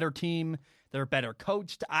 Miami's a better team. They're better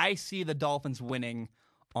coached. I see the Dolphins winning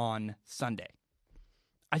on Sunday.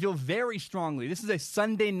 I feel very strongly, this is a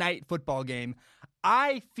Sunday night football game.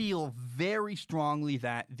 I feel very strongly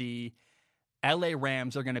that the LA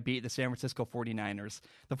Rams are going to beat the San Francisco 49ers.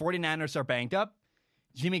 The 49ers are banged up.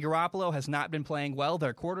 Jimmy Garoppolo has not been playing well,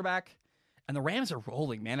 their quarterback. And the Rams are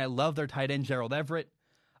rolling, man. I love their tight end, Gerald Everett.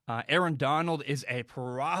 Aaron Donald is a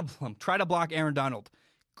problem. Try to block Aaron Donald.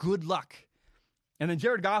 Good luck. And then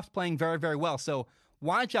Jared Goff's playing very, very well. So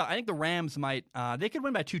watch out. I think the Rams might, they could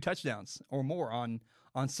win by 2 touchdowns or more on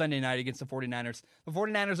Sunday night against the 49ers. The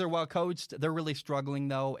 49ers are well coached. They're really struggling,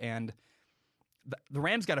 though. And the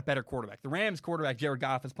Rams got a better quarterback. The Rams quarterback, Jared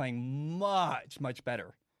Goff, is playing much, much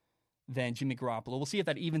better than Jimmy Garoppolo. We'll see if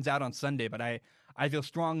that evens out on Sunday, but I feel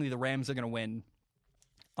strongly the Rams are going to win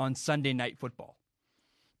on Sunday Night Football.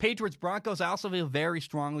 Patriots-Broncos, I also feel very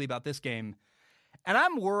strongly about this game. And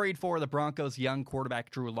I'm worried for the Broncos' young quarterback,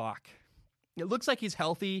 Drew Lock. It looks like he's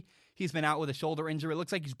healthy. He's been out with a shoulder injury. It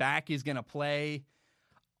looks like he's back. He's going to play.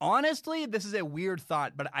 Honestly, this is a weird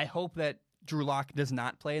thought, but I hope that Drew Lock does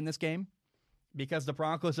not play in this game because the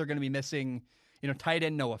Broncos are going to be missing, tight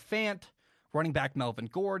end Noah Fant, running back Melvin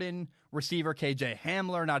Gordon, receiver KJ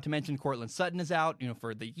Hamler, not to mention Cortland Sutton is out,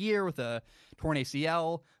 for the year with a torn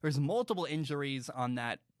ACL. There's multiple injuries on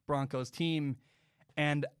that Broncos team,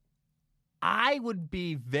 and I would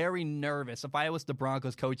be very nervous if I was the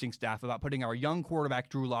Broncos coaching staff about putting our young quarterback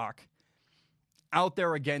Drew Lock out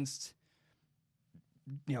there against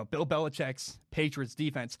Bill Belichick's Patriots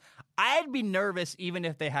defense. I'd be nervous even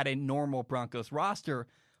if they had a normal Broncos roster,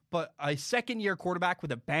 but a second-year quarterback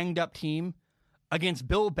with a banged-up team against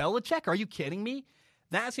Bill Belichick? Are you kidding me?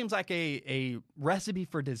 That seems like a recipe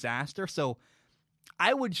for disaster. So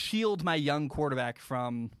I would shield my young quarterback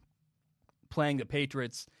from playing the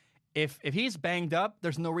Patriots. If he's banged up,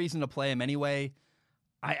 there's no reason to play him anyway.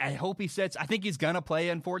 I hope he sits. I think he's going to play,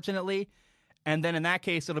 unfortunately. And then in that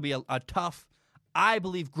case, it'll be a tough, I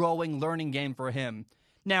believe, growing, learning game for him.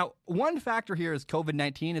 Now, one factor here is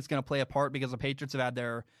COVID-19 is going to play a part because the Patriots have had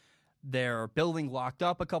their building locked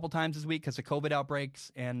up a couple times this week because of COVID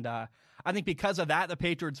outbreaks. And I think because of that, the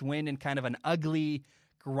Patriots win in kind of an ugly,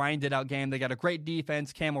 grinded-out game. They got a great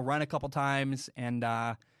defense. Cam will run a couple times, and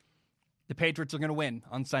the Patriots are going to win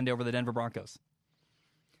on Sunday over the Denver Broncos.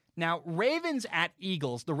 Now, Ravens at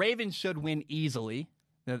Eagles. The Ravens should win easily.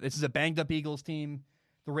 This is a banged-up Eagles team.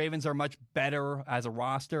 The Ravens are much better as a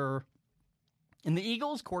roster. And the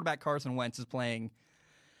Eagles' quarterback Carson Wentz is playing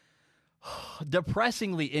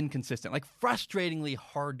depressingly inconsistent, like frustratingly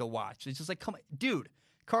hard to watch. It's just like, come on, dude,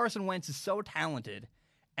 Carson Wentz is so talented,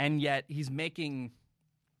 and yet he's making,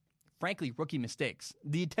 frankly, rookie mistakes.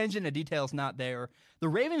 The attention to detail is not there. The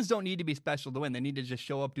Ravens don't need to be special to win. They need to just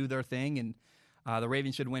show up, do their thing, and the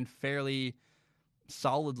Ravens should win fairly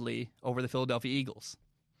solidly over the Philadelphia Eagles.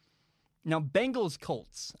 Now,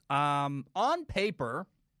 Bengals-Colts. On paper,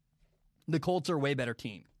 the Colts are a way better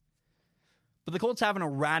team. But the Colts have an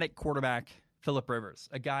erratic quarterback, Phillip Rivers,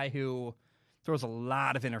 a guy who throws a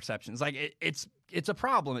lot of interceptions. Like, it's a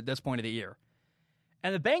problem at this point of the year.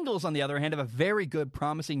 And the Bengals, on the other hand, have a very good,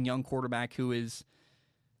 promising young quarterback who is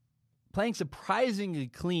playing surprisingly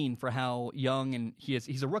clean for how young and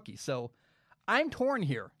he's a rookie. So I'm torn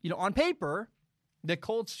here. On paper, the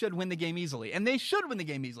Colts should win the game easily, and they should win the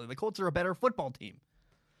game easily. The Colts are a better football team.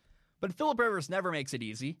 But Phillip Rivers never makes it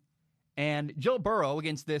easy. And Joe Burrow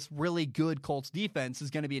against this really good Colts defense is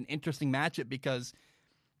going to be an interesting matchup because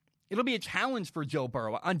it'll be a challenge for Joe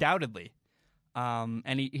Burrow, undoubtedly.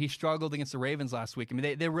 And he struggled against the Ravens last week. I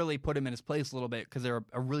mean, they really put him in his place a little bit because they're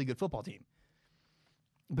a really good football team.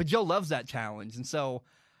 But Joe loves that challenge. And so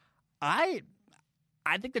I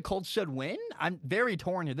think the Colts should win. I'm very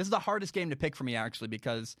torn here. This is the hardest game to pick for me, actually,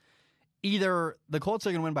 because either the Colts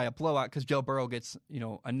are going to win by a blowout because Joe Burrow gets,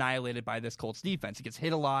 annihilated by this Colts defense. He gets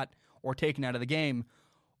hit a lot or taken out of the game,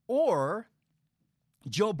 or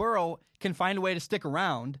Joe Burrow can find a way to stick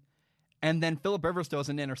around, and then Phillip Rivers throws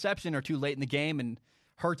an interception or two late in the game and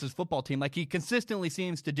hurts his football team like he consistently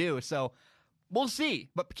seems to do. So we'll see.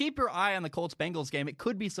 But keep your eye on the Colts-Bengals game. It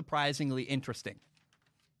could be surprisingly interesting.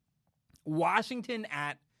 Washington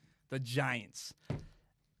at the Giants.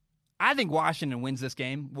 I think Washington wins this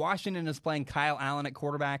game. Washington is playing Kyle Allen at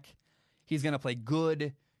quarterback. He's going to play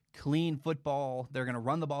good, clean football. They're going to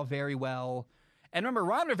run the ball very well. And remember,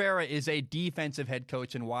 Ron Rivera is a defensive head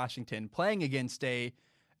coach in Washington, playing against a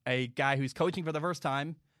guy who's coaching for the first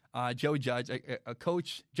time, Joe Judge,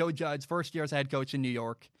 Joe Judge, first year as a head coach in New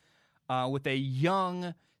York, with a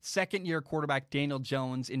young second-year quarterback, Daniel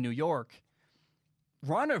Jones, in New York.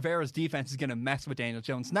 Ron Rivera's defense is going to mess with Daniel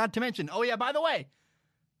Jones. Not to mention, by the way,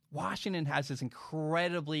 Washington has this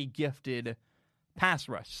incredibly gifted pass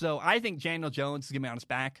rush. So I think Daniel Jones is going to be on his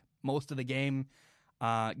back most of the game,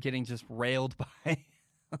 getting just railed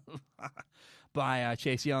by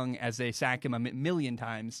Chase Young as they sack him a million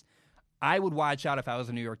times. I would watch out if I was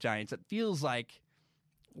the New York Giants. It feels like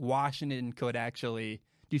Washington could actually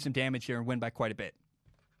do some damage here and win by quite a bit.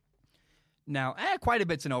 Now, quite a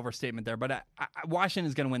bit's an overstatement there, but Washington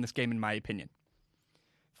is going to win this game in my opinion.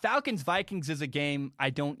 Falcons-Vikings is a game I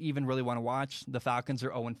don't even really want to watch. The Falcons are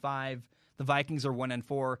 0-5. The Vikings are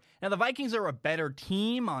 1-4. Now, the Vikings are a better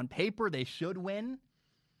team on paper. They should win.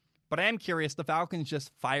 But I am curious. The Falcons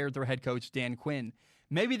just fired their head coach, Dan Quinn.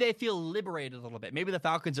 Maybe they feel liberated a little bit. Maybe the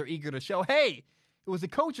Falcons are eager to show, hey, it was the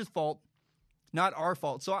coach's fault, not our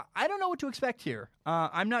fault. So I don't know what to expect here.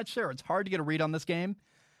 I'm not sure. It's hard to get a read on this game.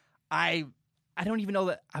 I don't even know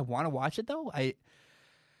that I want to watch it, though.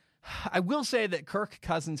 I will say that Kirk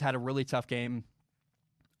Cousins had a really tough game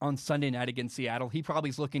on Sunday night against Seattle. He probably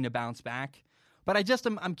is looking to bounce back. But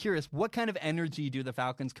I'm curious, what kind of energy do the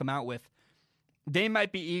Falcons come out with? They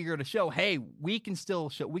might be eager to show, hey, we can still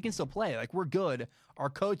play. Like, we're good. Our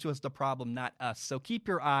coach was the problem, not us. So keep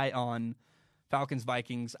your eye on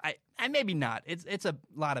Falcons-Vikings. I maybe not. It's a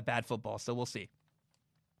lot of bad football, so we'll see.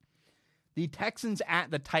 The Texans at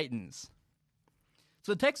the Titans.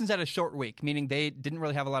 So the Texans had a short week, meaning they didn't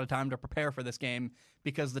really have a lot of time to prepare for this game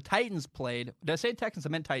because the Titans played. Did I say Texans? I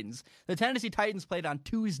meant Titans. The Tennessee Titans played on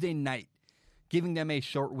Tuesday night, giving them a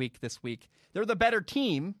short week this week. They're the better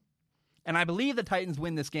team, and I believe the Titans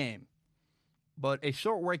win this game. But a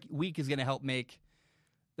short week is going to help make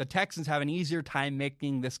the Texans have an easier time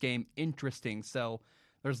making this game interesting. So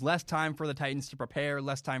there's less time for the Titans to prepare,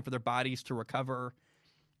 less time for their bodies to recover.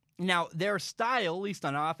 Now, their style, at least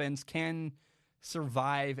on offense, can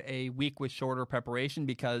survive a week with shorter preparation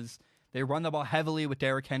because they run the ball heavily with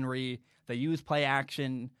Derrick Henry. They use play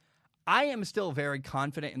action. I am still very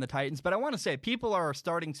confident in the Titans, but I want to say people are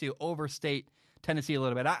starting to overstate Tennessee a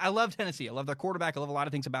little bit. I love Tennessee. I love their quarterback. I love a lot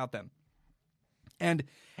of things about them. And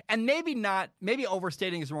maybe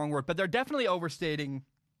overstating is the wrong word, but they're definitely overstating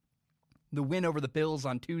the win over the Bills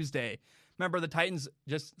on Tuesday. Remember, the Titans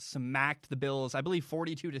just smacked the Bills, I believe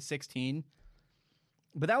 42-16.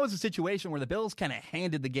 But that was a situation where the Bills kind of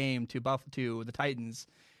handed the game to the Titans.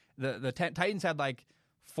 The Titans had like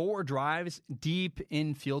 4 drives deep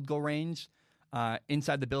in field goal range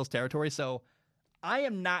inside the Bills' territory. So I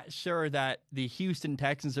am not sure that the Houston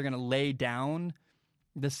Texans are going to lay down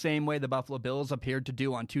the same way the Buffalo Bills appeared to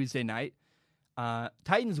do on Tuesday night.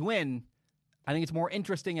 Titans win. I think it's more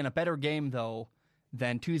interesting and a better game, though,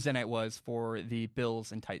 than Tuesday night was for the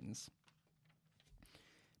Bills and Titans.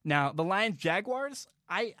 Now, the Lions-Jaguars,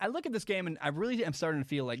 I look at this game and I really am starting to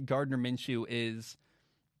feel like Gardner Minshew is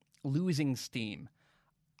losing steam.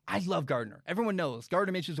 I love Gardner. Everyone knows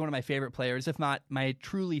Gardner Minshew is one of my favorite players, if not my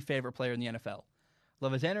truly favorite player in the NFL.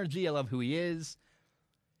 Love his energy. I love who he is.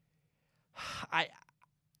 I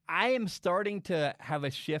am starting to have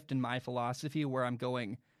a shift in my philosophy where I'm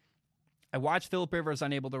going, I watch Phillip Rivers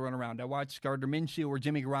unable to run around. I watch Gardner Minshew or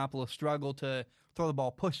Jimmy Garoppolo struggle to throw the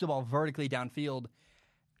ball, push the ball vertically downfield.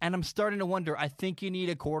 And I'm starting to wonder, I think you need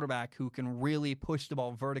a quarterback who can really push the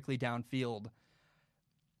ball vertically downfield.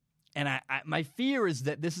 And my fear is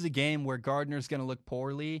that this is a game where Gardner's going to look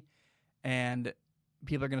poorly and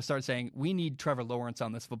people are going to start saying, we need Trevor Lawrence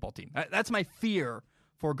on this football team. That's my fear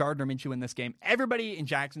for Gardner Minshew in this game. Everybody in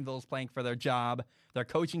Jacksonville is playing for their job. They're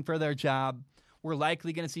coaching for their job. We're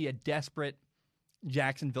likely going to see a desperate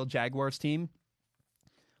Jacksonville Jaguars team.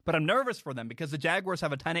 But I'm nervous for them because the Jaguars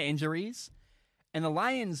have a ton of injuries. And the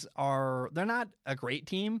Lions they're not a great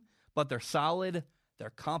team, but they're solid. They're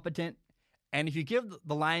competent. And if you give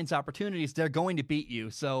the Lions opportunities, they're going to beat you.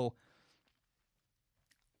 So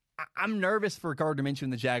I'm nervous for Gardner Minshew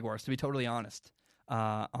and the Jaguars, to be totally honest,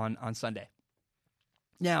 on Sunday.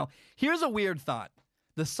 Now, here's a weird thought.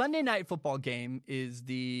 The Sunday night football game is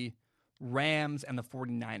the Rams and the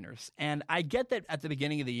 49ers. And I get that at the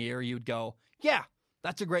beginning of the year, you'd go, yeah,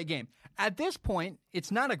 that's a great game. At this point,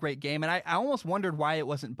 it's not a great game. And I almost wondered why it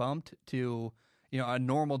wasn't bumped to a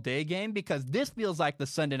normal day game, because this feels like the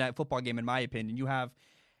Sunday night football game, in my opinion. You have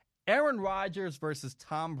Aaron Rodgers versus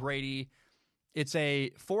Tom Brady. It's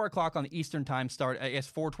a 4 o'clock on the Eastern time start. I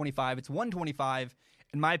guess 4:25. It's 1:25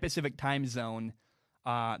 in my Pacific time zone.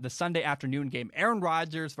 The Sunday afternoon game. Aaron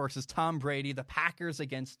Rodgers versus Tom Brady. The Packers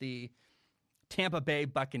against the Tampa Bay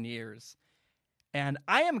Buccaneers. And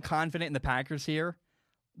I am confident in the Packers here.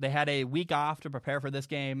 They had a week off to prepare for this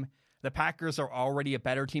game. The Packers are already a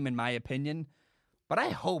better team, in my opinion. But I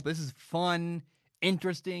hope this is fun,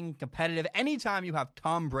 interesting, competitive. Anytime you have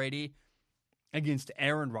Tom Brady against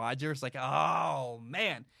Aaron Rodgers, like, oh,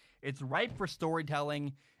 man, it's ripe for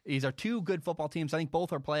storytelling. These are two good football teams. I think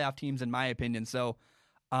both are playoff teams, in my opinion. So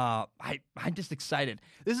I'm just excited.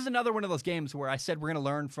 This is another one of those games where I said we're going to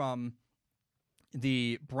learn from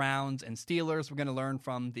the Browns and Steelers. We're going to learn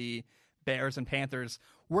from the Bears and Panthers.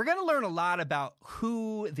 We're going to learn a lot about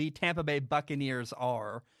who the Tampa Bay Buccaneers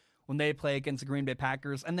are when they play against the Green Bay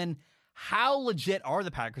Packers, and then how legit are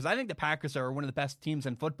the Packers? I think the Packers are one of the best teams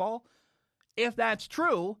in football. If that's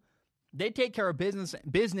true, they take care of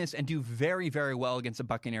business and do very, very well against the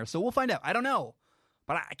Buccaneers. So we'll find out. I don't know,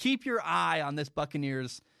 but keep your eye on this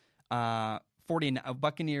Buccaneers Packers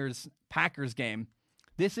game.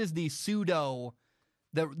 This is the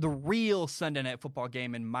real Sunday night football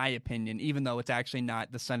game, in my opinion, even though it's actually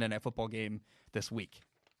not the Sunday night football game this week.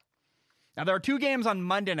 Now, there are two games on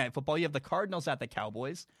Monday Night Football. You have the Cardinals at the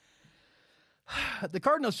Cowboys. The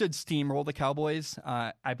Cardinals should steamroll the Cowboys.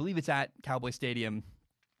 I believe it's at Cowboy Stadium.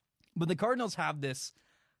 But the Cardinals have this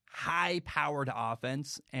high-powered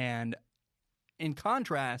offense, and in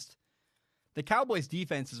contrast, the Cowboys'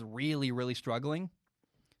 defense is really, really struggling.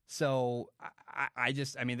 So,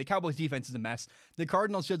 the Cowboys' defense is a mess. The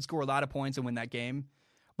Cardinals should score a lot of points and win that game.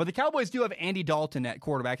 But the Cowboys do have Andy Dalton at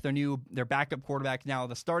quarterback, their backup quarterback, now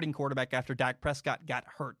the starting quarterback after Dak Prescott got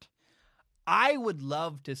hurt. I would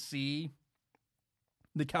love to see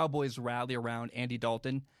the Cowboys rally around Andy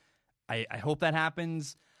Dalton. I hope that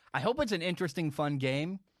happens. I hope it's an interesting, fun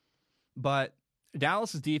game. But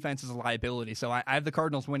Dallas' defense is a liability. So I have the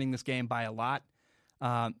Cardinals winning this game by a lot.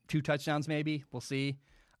 2 touchdowns maybe. We'll see.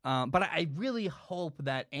 But I really hope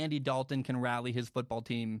that Andy Dalton can rally his football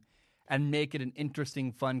team and make it an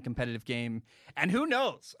interesting, fun, competitive game. And who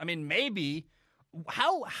knows? I mean, maybe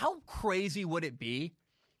how crazy would it be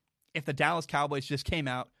if the Dallas Cowboys just came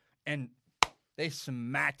out and they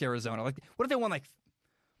smacked Arizona? Like, what if they won like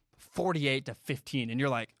 48-15? And you're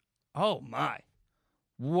like, oh my,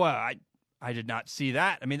 what? I did not see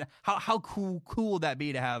that. I mean, how cool would that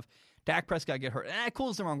be to have Dak Prescott get hurt? Cool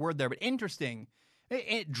is the wrong word there, but interesting.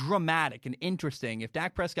 Dramatic and interesting if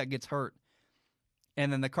Dak Prescott gets hurt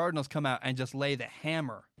and then the Cardinals come out and just lay the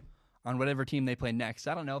hammer on whatever team they play next.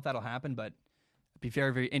 I don't know if that'll happen, but it'd be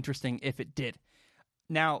very, very interesting if it did.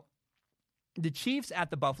 Now, the Chiefs at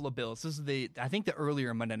the Buffalo Bills. This is I think the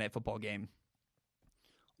earlier Monday Night Football game.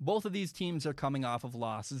 Both of these teams are coming off of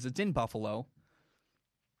losses. It's in Buffalo.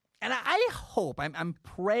 And I hope, I'm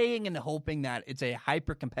praying and hoping that it's a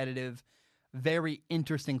hyper-competitive, very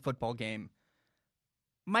interesting football game.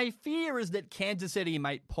 My fear is that Kansas City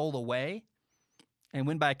might pull away and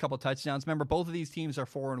win by a couple touchdowns. Remember, both of these teams are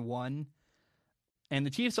 4-1, and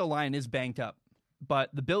the Chiefs' O-line is banged up.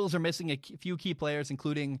 But the Bills are missing a few key players,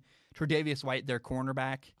 including Tre'Davious White, their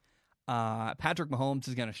cornerback. Patrick Mahomes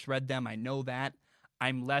is going to shred them. I know that.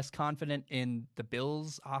 I'm less confident in the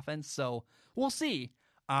Bills' offense, so we'll see.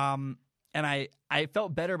 And I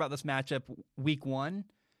felt better about this matchup week 1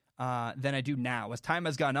 than I do now. As time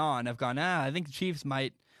has gone on, I've gone, I think the Chiefs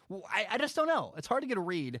might. Well, I just don't know. It's hard to get a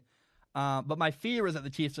read. But my fear is that the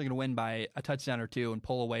Chiefs are going to win by a touchdown or two and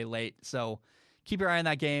pull away late. So keep your eye on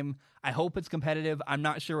that game. I hope it's competitive. I'm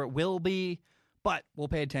not sure it will be, but we'll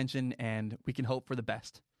pay attention and we can hope for the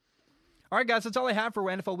best. All right, guys, that's all I have for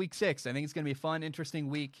NFL Week 6. I think it's going to be a fun, interesting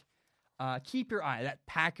week. Keep your eye. That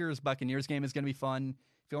Packers-Buccaneers game is going to be fun.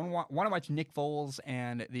 If you want to watch Nick Foles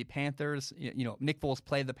and the Panthers, Nick Foles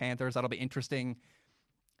play the Panthers, that'll be interesting.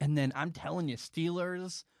 And then I'm telling you,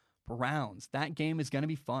 Steelers-Browns, that game is going to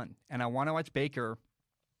be fun. And I want to watch Baker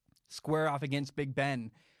square off against Big Ben.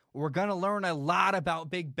 We're going to learn a lot about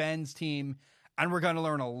Big Ben's team, and we're going to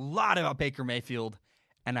learn a lot about Baker Mayfield,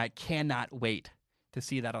 and I cannot wait to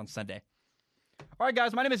see that on Sunday. All right,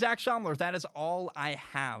 guys, my name is Zach Schomler. That is all I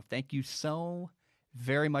have. Thank you so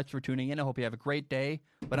very much for tuning in. I hope you have a great day.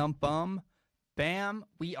 Bam,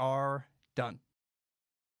 we are done.